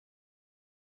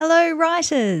Hello,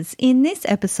 writers! In this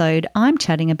episode, I'm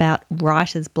chatting about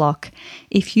writer's block.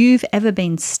 If you've ever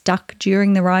been stuck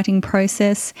during the writing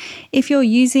process, if you're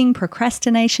using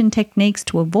procrastination techniques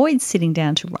to avoid sitting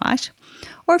down to write,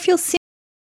 or if you're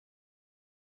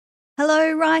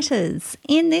Hello, writers!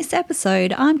 In this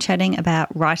episode, I'm chatting about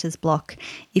writer's block.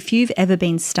 If you've ever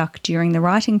been stuck during the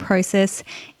writing process,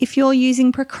 if you're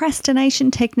using procrastination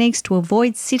techniques to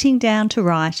avoid sitting down to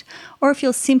write, or if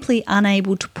you're simply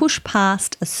unable to push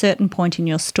past a certain point in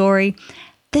your story,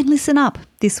 then listen up.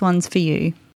 This one's for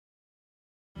you.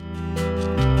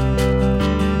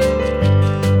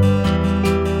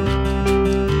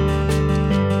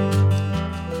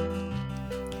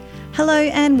 Hello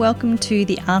and welcome to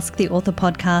the Ask the Author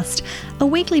podcast, a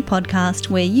weekly podcast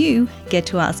where you get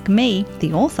to ask me,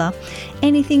 the author,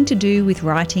 anything to do with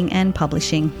writing and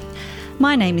publishing.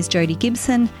 My name is Jodie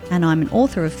Gibson and I'm an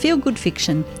author of feel-good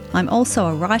fiction. I'm also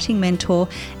a writing mentor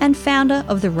and founder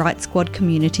of the Write Squad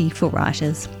community for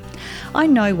writers. I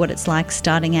know what it's like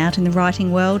starting out in the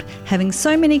writing world, having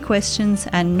so many questions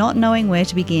and not knowing where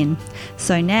to begin.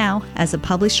 So now, as a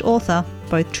published author,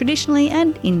 both traditionally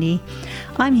and indie,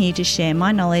 I'm here to share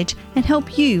my knowledge and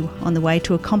help you on the way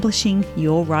to accomplishing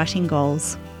your writing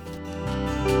goals.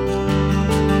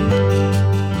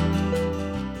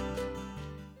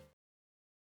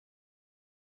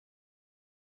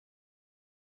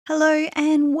 Hello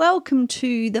and welcome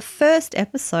to the first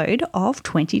episode of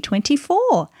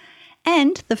 2024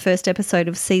 and the first episode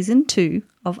of Season 2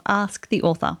 of Ask the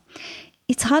Author.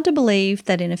 It's hard to believe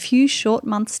that in a few short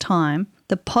months' time,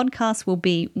 the podcast will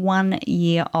be 1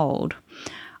 year old.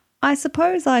 I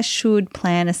suppose I should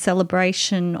plan a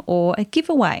celebration or a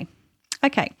giveaway.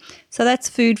 Okay, so that's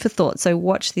food for thought, so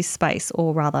watch this space,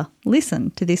 or rather, listen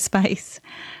to this space.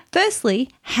 Firstly,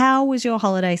 how was your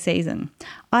holiday season?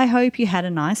 I hope you had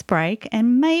a nice break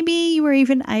and maybe you were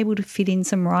even able to fit in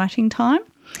some writing time.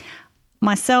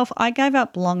 Myself, I gave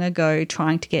up long ago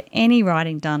trying to get any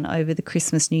writing done over the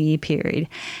Christmas New Year period,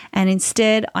 and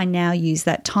instead I now use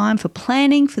that time for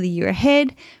planning for the year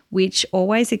ahead, which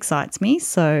always excites me,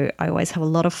 so I always have a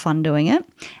lot of fun doing it.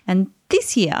 And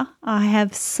this year I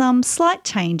have some slight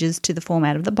changes to the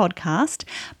format of the podcast,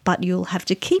 but you'll have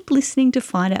to keep listening to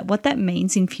find out what that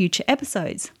means in future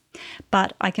episodes.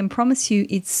 But I can promise you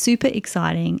it's super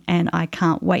exciting and I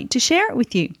can't wait to share it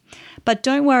with you. But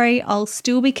don't worry, I'll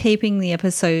still be keeping the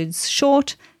episodes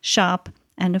short, sharp,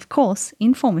 and of course,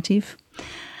 informative.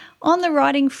 On the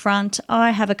writing front,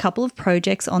 I have a couple of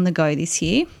projects on the go this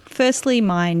year. Firstly,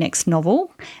 my next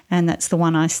novel, and that's the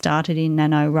one I started in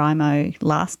NaNoWriMo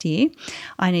last year.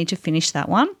 I need to finish that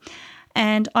one.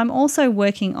 And I'm also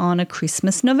working on a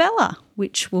Christmas novella,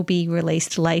 which will be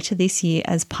released later this year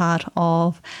as part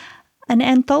of an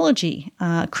anthology,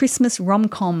 a Christmas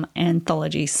rom-com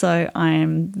anthology. So I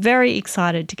am very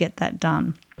excited to get that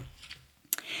done.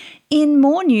 In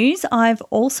more news, I've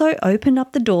also opened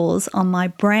up the doors on my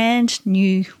brand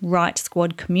new Write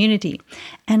Squad community.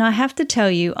 And I have to tell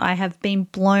you, I have been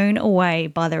blown away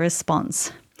by the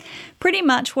response. Pretty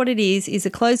much what it is a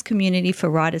closed community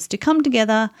for writers to come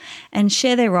together and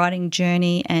share their writing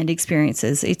journey and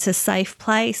experiences. It's a safe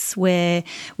place where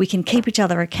we can keep each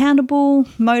other accountable,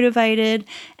 motivated,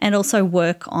 and also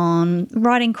work on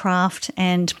writing craft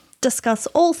and discuss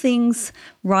all things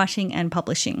writing and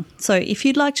publishing. So if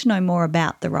you'd like to know more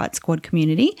about the Write Squad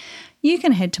community, you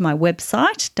can head to my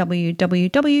website,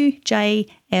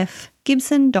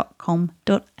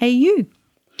 www.jfgibson.com.au.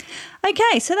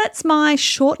 Okay, so that's my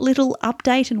short little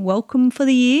update and welcome for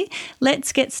the year.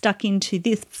 Let's get stuck into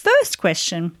this first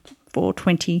question for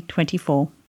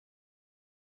 2024.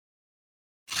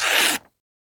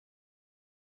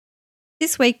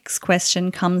 This week's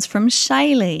question comes from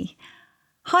Shaylee.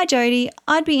 Hi Jodie,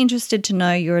 I'd be interested to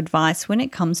know your advice when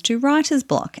it comes to writer's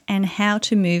block and how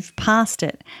to move past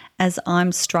it, as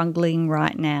I'm struggling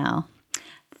right now.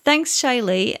 Thanks,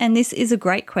 Shaylee, and this is a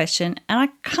great question, and I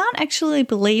can't actually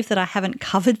believe that I haven't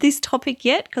covered this topic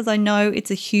yet because I know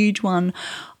it's a huge one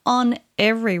on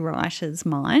every writer's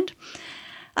mind.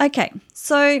 Okay,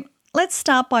 so let's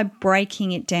start by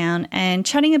breaking it down and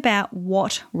chatting about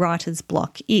what writer's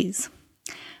block is.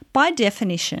 By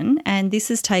definition, and this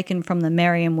is taken from the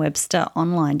Merriam-Webster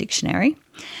Online Dictionary,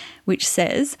 which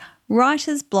says,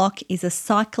 writer's block is a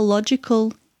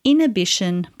psychological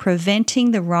inhibition preventing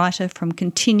the writer from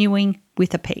continuing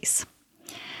with a piece.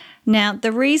 Now,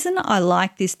 the reason I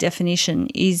like this definition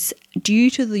is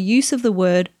due to the use of the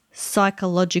word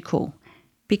psychological,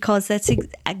 because that's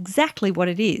exactly what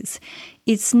it is.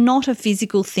 It's not a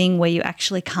physical thing where you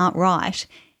actually can't write.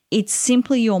 It's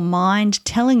simply your mind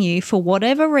telling you, for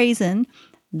whatever reason,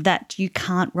 that you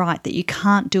can't write, that you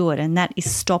can't do it, and that is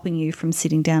stopping you from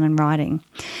sitting down and writing.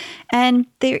 And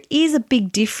there is a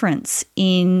big difference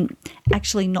in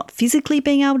actually not physically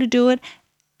being able to do it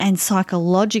and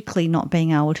psychologically not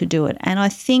being able to do it. And I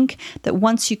think that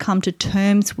once you come to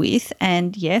terms with,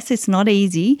 and yes, it's not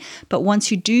easy, but once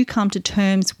you do come to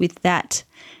terms with that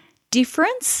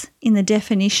difference in the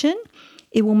definition,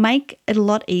 it will make it a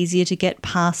lot easier to get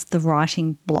past the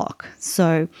writing block.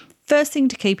 So first thing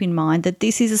to keep in mind that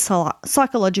this is a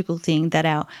psychological thing, that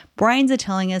our brains are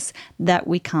telling us that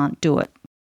we can't do it.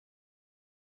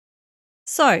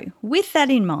 So with that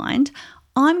in mind,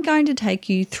 I'm going to take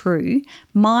you through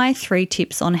my 3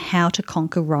 tips on how to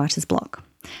conquer writer's block.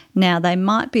 Now, they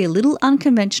might be a little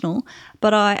unconventional,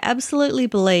 but I absolutely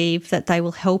believe that they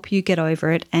will help you get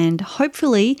over it and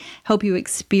hopefully help you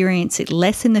experience it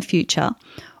less in the future,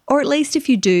 or at least if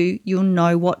you do, you'll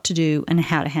know what to do and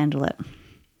how to handle it.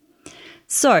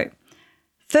 So,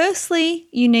 firstly,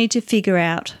 you need to figure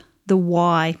out the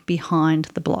why behind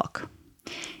the block.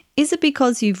 Is it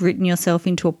because you've written yourself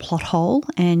into a plot hole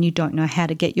and you don't know how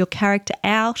to get your character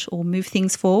out or move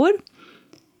things forward?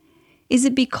 Is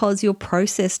it because your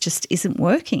process just isn't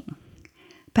working?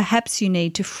 Perhaps you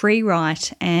need to free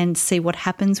write and see what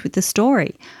happens with the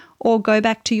story, or go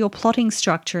back to your plotting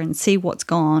structure and see what's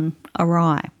gone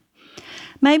awry.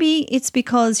 Maybe it's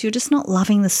because you're just not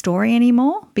loving the story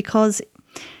anymore, because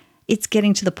it's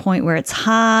getting to the point where it's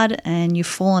hard and you've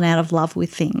fallen out of love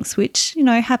with things, which,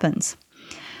 happens.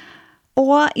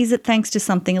 Or is it thanks to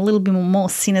something a little bit more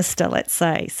sinister, let's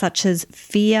say, such as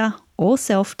fear or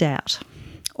self-doubt?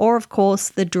 Or, of course,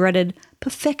 the dreaded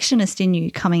perfectionist in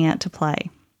you coming out to play.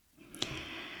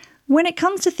 When it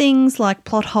comes to things like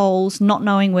plot holes, not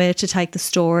knowing where to take the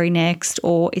story next,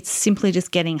 or it's simply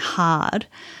just getting hard,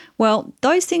 well,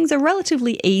 those things are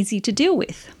relatively easy to deal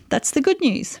with. That's the good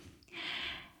news.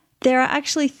 There are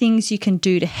actually things you can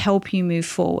do to help you move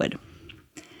forward.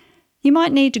 You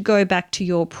might need to go back to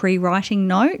your pre-writing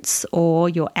notes or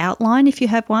your outline if you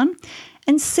have one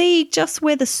and see just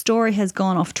where the story has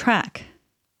gone off track.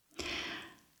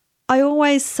 I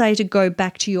always say to go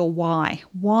back to your why.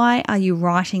 Why are you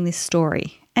writing this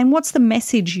story? And what's the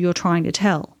message you're trying to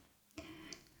tell?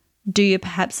 Do you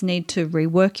perhaps need to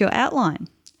rework your outline?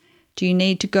 Do you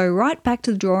need to go right back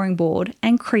to the drawing board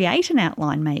and create an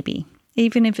outline maybe,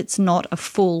 even if it's not a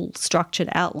full structured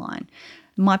outline?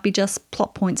 It might be just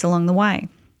plot points along the way.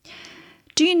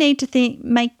 Do you need to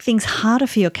make things harder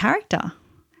for your character?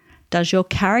 Does your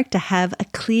character have a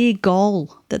clear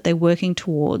goal that they're working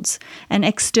towards, an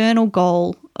external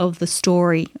goal of the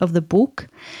story, of the book,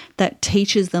 that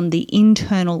teaches them the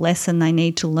internal lesson they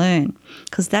need to learn?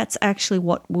 Because that's actually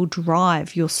what will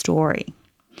drive your story.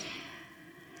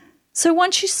 So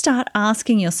once you start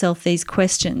asking yourself these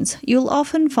questions, you'll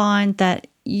often find that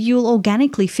you'll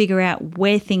organically figure out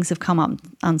where things have come up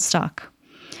unstuck.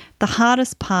 The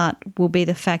hardest part will be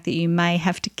the fact that you may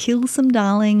have to kill some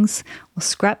darlings or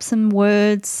scrap some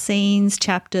words, scenes,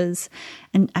 chapters,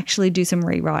 and actually do some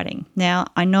rewriting. Now,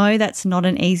 I know that's not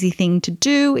an easy thing to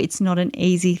do. It's not an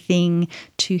easy thing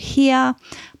to hear,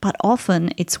 but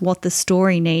often it's what the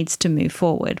story needs to move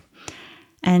forward.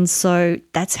 And so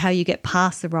that's how you get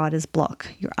past the writer's block.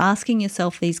 You're asking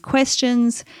yourself these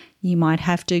questions. You might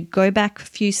have to go back a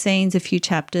few scenes, a few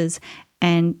chapters,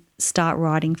 and start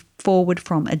writing forward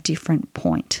from a different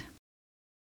point.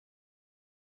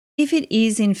 If it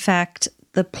is in fact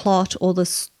the plot or the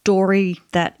story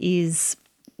that is,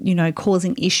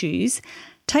 causing issues,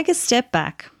 take a step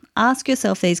back, ask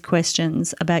yourself these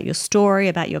questions about your story,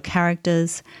 about your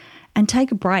characters, and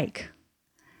take a break.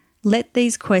 Let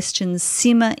these questions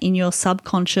simmer in your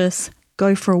subconscious.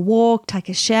 Go for a walk, take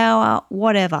a shower,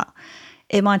 whatever.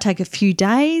 It might take a few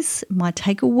days, it might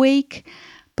take a week.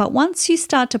 But once you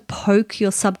start to poke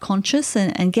your subconscious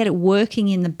and get it working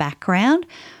in the background,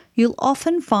 you'll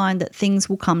often find that things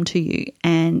will come to you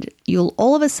and you'll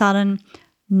all of a sudden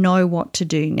know what to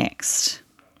do next.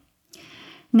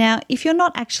 Now, if you're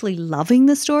not actually loving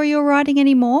the story you're writing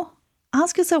anymore,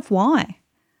 ask yourself why.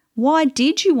 Why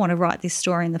did you want to write this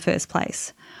story in the first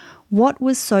place? What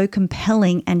was so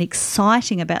compelling and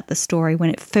exciting about the story when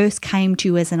it first came to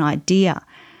you as an idea?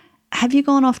 Have you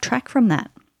gone off track from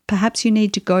that? Perhaps you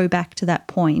need to go back to that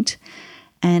point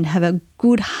and have a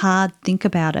good hard think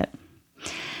about it.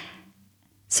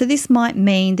 So this might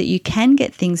mean that you can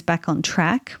get things back on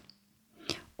track,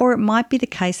 or it might be the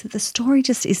case that the story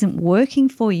just isn't working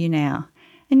for you now,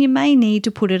 and you may need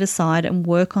to put it aside and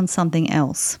work on something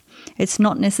else. It's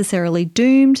not necessarily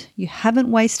doomed. You haven't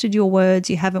wasted your words.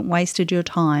 You haven't wasted your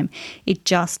time. It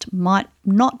just might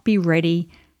not be ready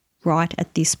right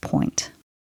at this point.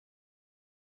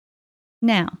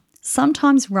 Now,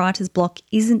 Sometimes writer's block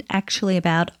isn't actually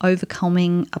about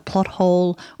overcoming a plot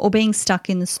hole or being stuck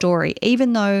in the story,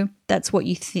 even though that's what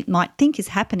you might think is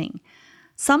happening.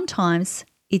 Sometimes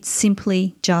it's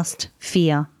simply just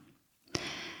fear.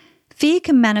 Fear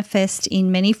can manifest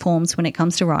in many forms when it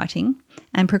comes to writing,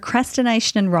 and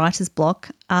procrastination and writer's block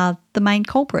are the main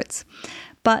culprits.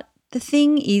 But the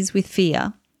thing is with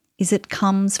fear is it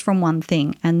comes from one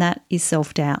thing, and that is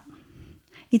self-doubt.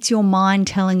 It's your mind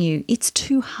telling you, it's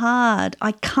too hard,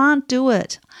 I can't do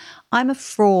it, I'm a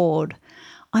fraud,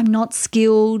 I'm not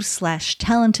skilled /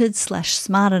 talented /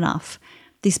 smart enough,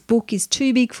 this book is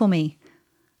too big for me,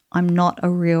 I'm not a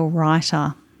real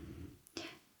writer.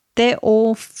 They're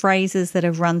all phrases that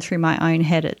have run through my own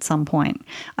head at some point.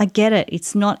 I get it,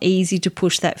 it's not easy to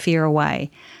push that fear away.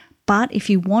 But if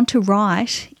you want to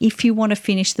write, if you want to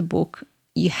finish the book,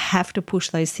 you have to push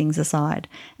those things aside,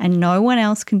 and no one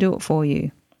else can do it for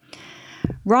you.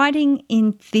 Writing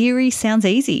in theory sounds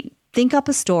easy. Think up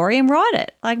a story and write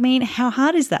it. I mean, how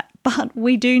hard is that? But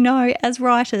we do know as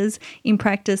writers, in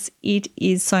practice, it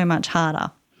is so much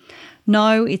harder.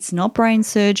 No, it's not brain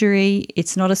surgery.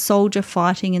 It's not a soldier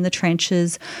fighting in the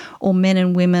trenches or men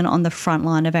and women on the front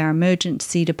line of our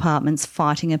emergency departments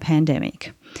fighting a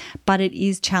pandemic. But it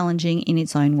is challenging in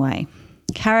its own way.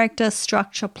 Character,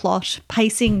 structure, plot,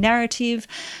 pacing, narrative,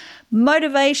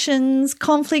 motivations,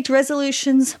 conflict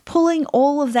resolutions, pulling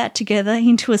all of that together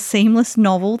into a seamless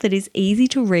novel that is easy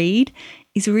to read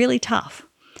is really tough,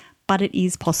 but it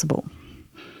is possible.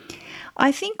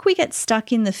 I think we get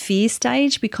stuck in the fear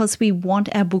stage because we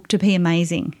want our book to be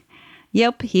amazing.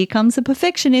 Yep, here comes the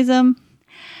perfectionism.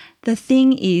 The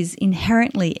thing is,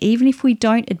 inherently, even if we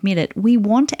don't admit it, we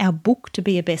want our book to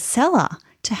be a bestseller,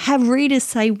 to have readers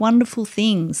say wonderful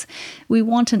things. We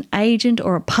want an agent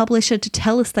or a publisher to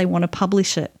tell us they want to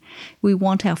publish it. We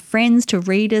want our friends to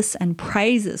read us and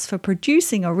praise us for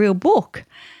producing a real book.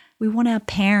 We want our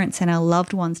parents and our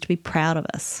loved ones to be proud of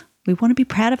us. We want to be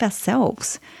proud of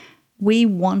ourselves. We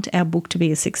want our book to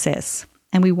be a success,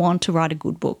 and we want to write a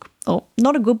good book. Or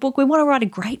not a good book, we want to write a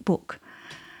great book.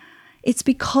 It's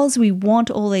because we want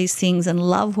all these things and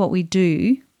love what we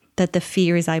do that the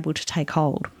fear is able to take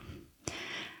hold.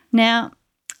 Now,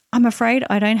 I'm afraid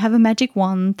I don't have a magic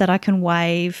wand that I can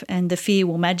wave and the fear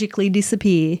will magically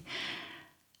disappear.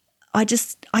 I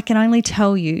can only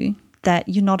tell you that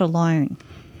you're not alone.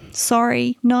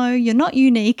 Sorry, no, you're not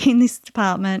unique in this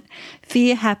department.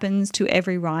 Fear happens to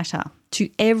every writer, to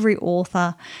every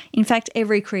author, in fact,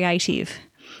 every creative,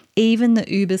 even the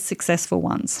uber successful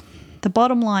ones. The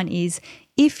bottom line is,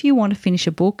 if you want to finish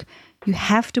a book, you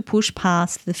have to push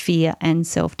past the fear and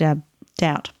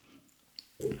self-doubt.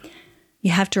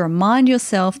 You have to remind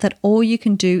yourself that all you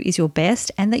can do is your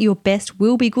best and that your best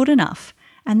will be good enough.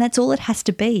 And that's all it has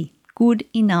to be, good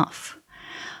enough.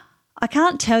 I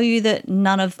can't tell you that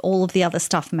none of all of the other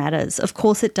stuff matters. Of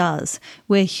course it does.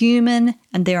 We're human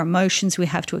and there are emotions we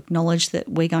have to acknowledge that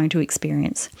we're going to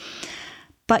experience.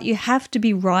 But you have to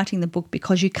be writing the book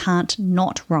because you can't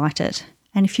not write it.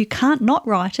 And if you can't not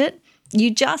write it, you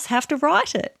just have to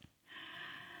write it.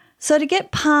 So to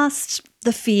get past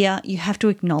the fear, you have to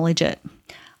acknowledge it.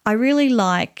 I really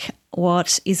like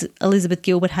what Elizabeth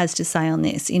Gilbert has to say on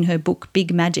this in her book,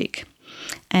 Big Magic.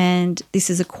 And this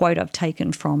is a quote I've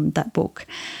taken from that book.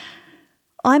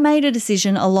 I made a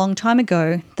decision a long time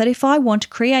ago that if I want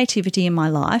creativity in my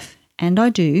life, and I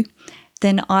do,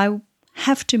 then I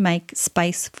have to make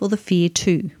space for the fear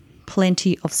too.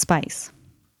 Plenty of space.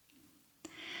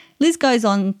 Liz goes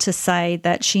on to say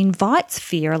that she invites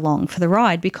fear along for the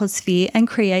ride because fear and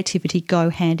creativity go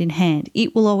hand in hand.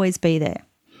 It will always be there.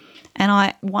 And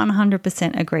I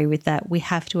 100% agree with that. We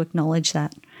have to acknowledge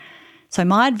that. So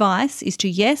my advice is to,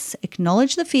 yes,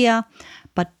 acknowledge the fear,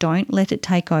 but don't let it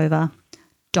take over.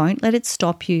 Don't let it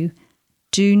stop you.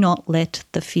 Do not let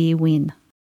the fear win.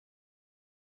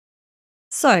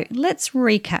 So let's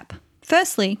recap.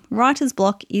 Firstly, writer's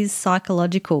block is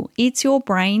psychological. It's your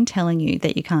brain telling you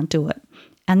that you can't do it.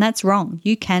 And that's wrong.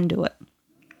 You can do it.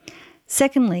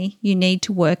 Secondly, you need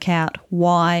to work out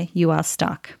why you are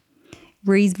stuck.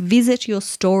 Revisit your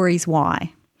story's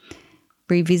why.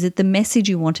 Revisit the message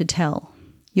you want to tell,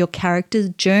 your character's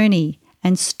journey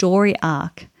and story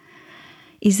arc.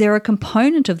 Is there a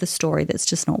component of the story that's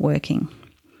just not working?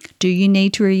 Do you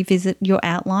need to revisit your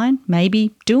outline?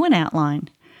 Maybe do an outline.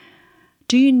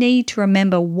 Do you need to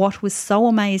remember what was so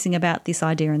amazing about this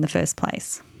idea in the first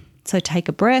place? So take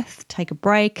a breath, take a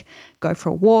break, go for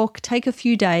a walk, take a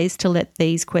few days to let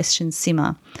these questions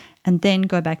simmer, and then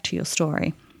go back to your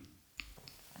story.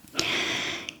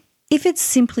 If it's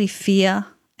simply fear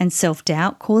and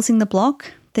self-doubt causing the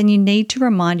block, then you need to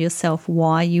remind yourself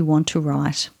why you want to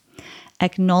write.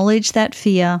 Acknowledge that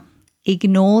fear,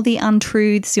 ignore the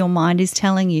untruths your mind is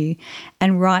telling you,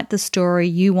 and write the story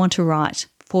you want to write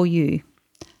for you.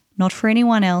 Not for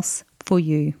anyone else, for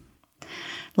you.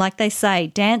 Like they say,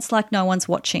 dance like no one's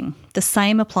watching. The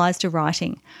same applies to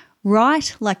writing.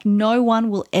 Write like no one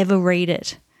will ever read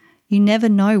it. You never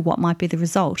know what might be the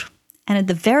result. And at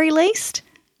the very least,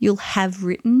 you'll have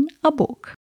written a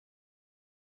book.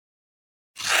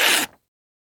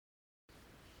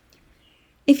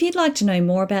 If you'd like to know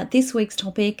more about this week's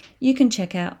topic, you can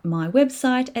check out my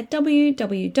website at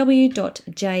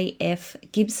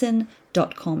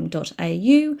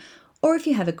www.jfgibson.com.au, or if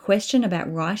you have a question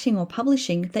about writing or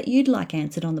publishing that you'd like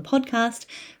answered on the podcast,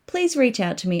 please reach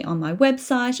out to me on my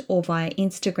website or via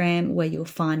Instagram, where you'll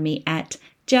find me at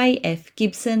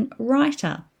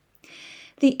jfgibsonwriter.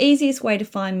 The easiest way to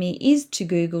find me is to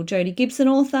Google Jodie Gibson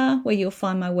Author, where you'll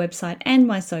find my website and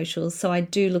my socials, so I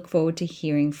do look forward to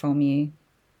hearing from you.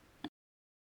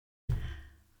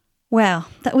 Wow,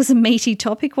 that was a meaty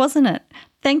topic, wasn't it?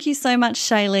 Thank you so much,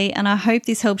 Shaylee, and I hope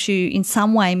this helps you in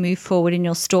some way move forward in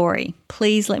your story.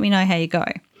 Please let me know how you go.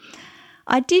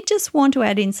 I did just want to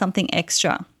add in something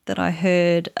extra that I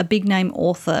heard a big name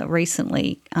author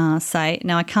recently say.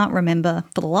 Now, I can't remember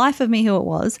for the life of me who it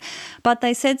was, but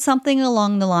they said something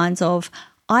along the lines of,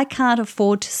 I can't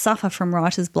afford to suffer from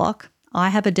writer's block. I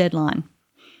have a deadline.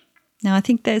 Now, I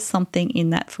think there's something in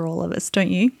that for all of us, don't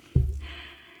you?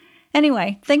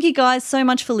 Anyway, thank you guys so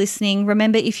much for listening.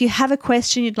 Remember, if you have a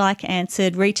question you'd like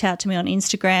answered, reach out to me on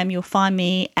Instagram. You'll find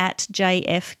me at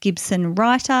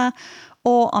jfgibsonwriter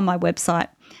or on my website.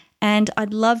 And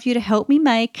I'd love you to help me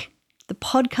make the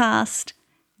podcast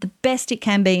the best it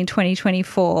can be in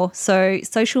 2024. So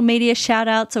social media shout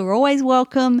outs are always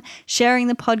welcome. Sharing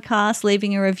the podcast,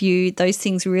 leaving a review, those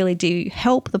things really do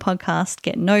help the podcast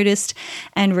get noticed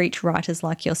and reach writers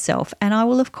like yourself. And I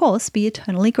will, of course, be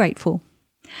eternally grateful.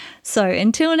 So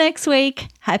until next week,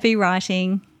 happy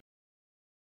writing.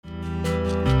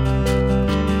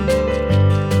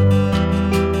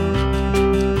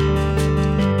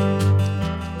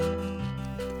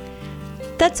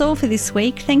 That's all for this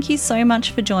week. Thank you so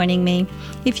much for joining me.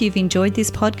 If you've enjoyed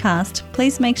this podcast,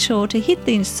 please make sure to hit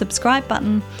the subscribe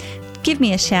button, give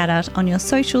me a shout out on your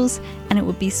socials, and it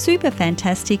would be super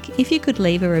fantastic if you could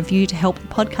leave a review to help the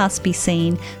podcast be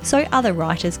seen so other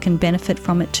writers can benefit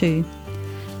from it too.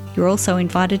 You're also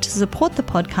invited to support the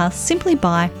podcast simply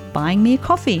by buying me a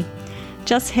coffee.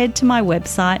 Just head to my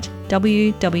website,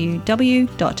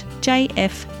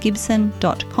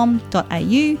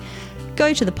 www.jfgibson.com.au,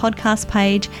 go to the podcast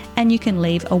page, and you can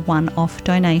leave a one-off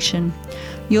donation.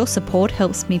 Your support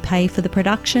helps me pay for the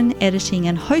production, editing,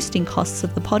 and hosting costs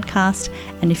of the podcast,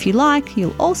 and if you like,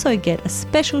 you'll also get a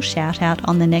special shout out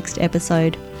on the next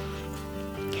episode.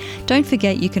 Don't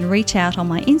forget you can reach out on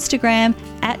my Instagram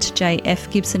at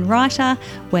jfgibsonwriter,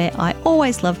 where I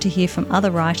always love to hear from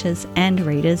other writers and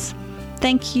readers.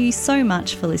 Thank you so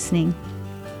much for listening.